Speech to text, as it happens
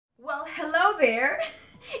Well, hello there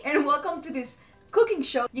and welcome to this cooking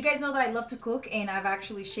show. You guys know that I love to cook and I've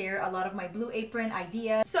actually shared a lot of my Blue Apron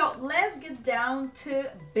ideas. So let's get down to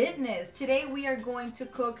business. Today we are going to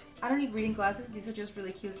cook, I don't need reading glasses, these are just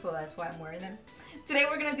really cute, so that's why I'm wearing them. Today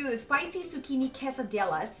we're gonna do the spicy zucchini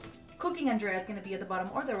quesadillas. Cooking Andrea is gonna be at the bottom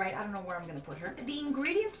or the right, I don't know where I'm gonna put her. The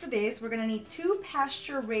ingredients for this, we're gonna need 2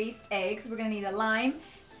 pasture-raised eggs, we're gonna need a lime,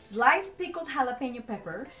 sliced pickled jalapeno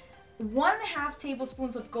pepper, 1.5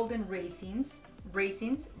 tablespoons of golden raisins,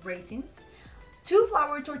 2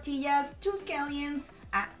 flour tortillas, 2 scallions,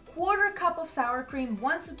 a 1/4 cup of sour cream,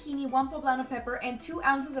 1 zucchini, 1 poblano pepper, and 2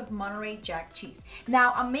 ounces of Monterey Jack cheese.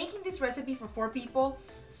 Now, I'm making this recipe for 4 people,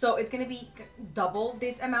 so it's gonna be double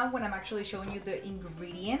this amount when I'm actually showing you the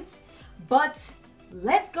ingredients. But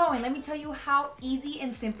let's go and let me tell you how easy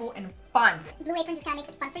and simple and fun. Blue Apron just kind of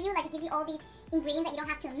makes it fun for you. Like, it gives you all these ingredients that you don't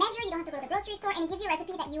have to measure, you don't have to go to the grocery store, and it gives you a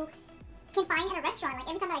recipe that you can find at a restaurant. Like,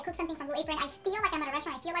 every time that I cook something from Blue Apron, I feel like I'm at a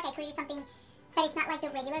restaurant. I feel like I created something that it's not like the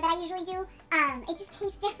regular that I usually do. It just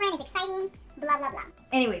tastes different, it's exciting, blah, blah, blah.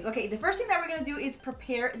 Anyways, okay, the first thing that we're gonna do is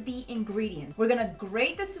prepare the ingredients. We're gonna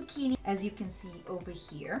grate the zucchini, as you can see over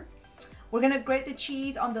here. We're gonna grate the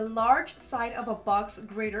cheese on the large side of a box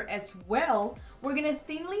grater as well. We're gonna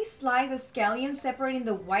thinly slice a scallion, separating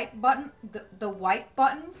the white white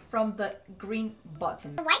buttons from the green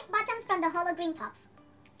button. The white buttons from the hollow green tops.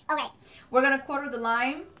 Okay. We're gonna quarter the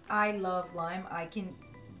lime. I love lime. I can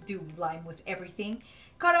do lime with everything.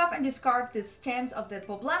 Cut off and discard the stems of the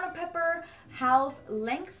poblano pepper half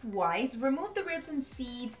lengthwise. Remove the ribs and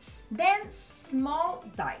seeds, then small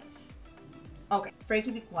dice. Okay,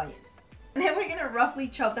 Frankie, be quiet. And then we're gonna roughly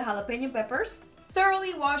chop the jalapeno peppers.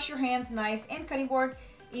 Thoroughly wash your hands, knife, and cutting board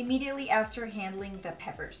immediately after handling the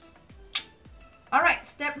peppers. All right,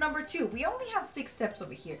 step number 2. We only have 6 steps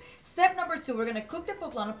over here. Step number 2, we're gonna cook the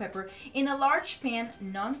poblano pepper in a large pan,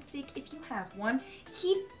 non-stick if you have one.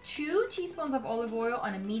 Heat 2 teaspoons of olive oil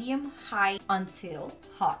on a medium-high until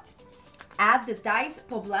hot. Add the diced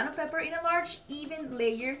poblano pepper in a large, even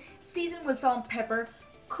layer. Season with salt and pepper.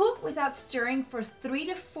 Cook without stirring for 3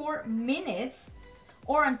 to 4 minutes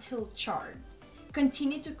or until charred.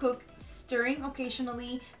 Continue to cook, stirring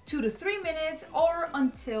occasionally 2 to 3 minutes or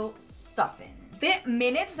until softened. The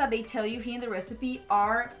minutes that they tell you here in the recipe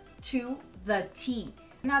are to the T.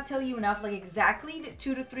 I cannot tell you enough, like exactly the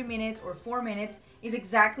 2 to 3 minutes or 4 minutes is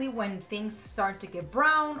exactly when things start to get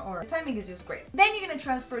brown, or the timing is just great. Then you're gonna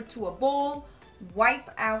transfer it to a bowl, wipe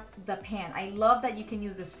out the pan. I love that you can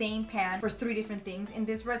use the same pan for 3 different things in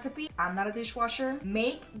this recipe. I'm not a dishwasher.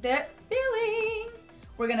 Make the filling.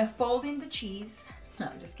 We're gonna fold in the cheese. No,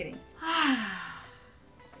 I'm just kidding.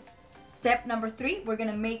 Step number 3, we're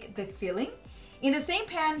gonna make the filling. In the same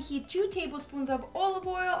pan, heat 2 tablespoons of olive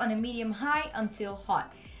oil on a medium-high until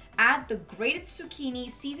hot. Add the grated zucchini,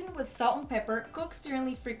 season with salt and pepper, cook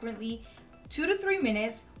stirringly frequently 2 to 3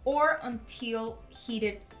 minutes or until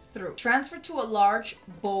heated through. Transfer to a large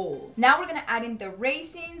bowl. Now we're gonna add in the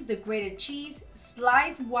raisins, the grated cheese,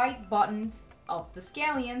 sliced white buttons of the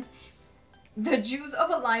scallions, the juice of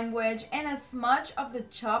a lime wedge, and as much of the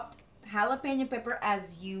chopped jalapeno pepper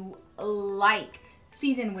as you like.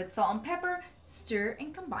 Season with salt and pepper, stir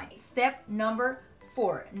and combine. Step number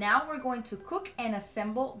 4. Now we're going to cook and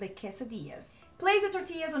assemble the quesadillas. Place the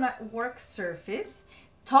tortillas on a work surface.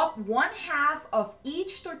 Top 1/2 of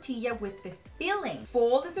each tortilla with the filling.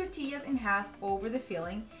 Fold the tortillas in half over the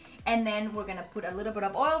filling, and then we're gonna put a little bit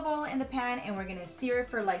of olive oil in the pan and we're gonna sear it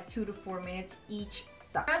for like 2 to 4 minutes each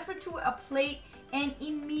side. Transfer to a plate and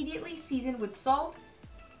immediately season with salt.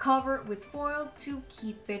 Cover with foil to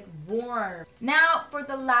keep it warm. Now for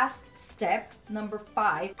the last step, number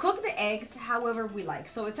 5, cook the eggs however we like.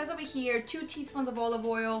 So it says over here 2 teaspoons of olive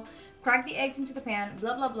oil, crack the eggs into the pan,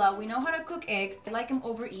 blah blah blah. We know how to cook eggs. I like them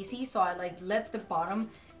over easy, so I like let the bottom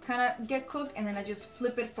kind of get cooked and then I just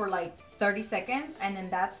flip it for like 30 seconds and then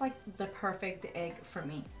that's like the perfect egg for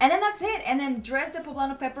me. And then that's it. And then dress the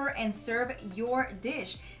poblano pepper and serve your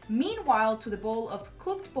dish. Meanwhile, to the bowl of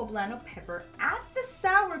cooked poblano pepper, add the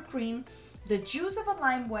sour cream, the juice of a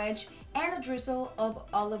lime wedge, and a drizzle of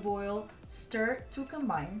olive oil. Stir to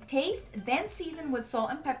combine. Taste, then season with salt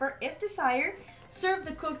and pepper if desired. Serve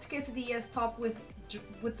the cooked quesadillas topped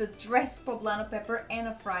with the dressed poblano pepper and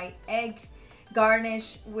a fried egg.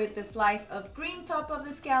 Garnish with the slice of green top of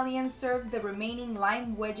the scallion. Serve the remaining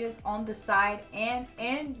lime wedges on the side and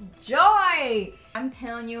enjoy! I'm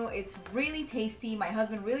telling you, it's really tasty. My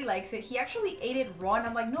husband really likes it. He actually ate it raw and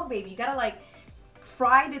I'm like, no babe, you gotta like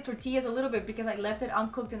fry the tortillas a little bit because I left it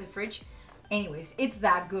uncooked in the fridge. Anyways, it's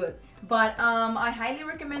that good. But I highly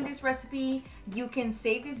recommend this recipe. You can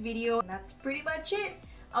save this video. That's pretty much it.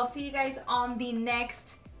 I'll see you guys on the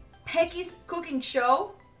next Hecky's cooking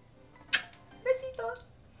show.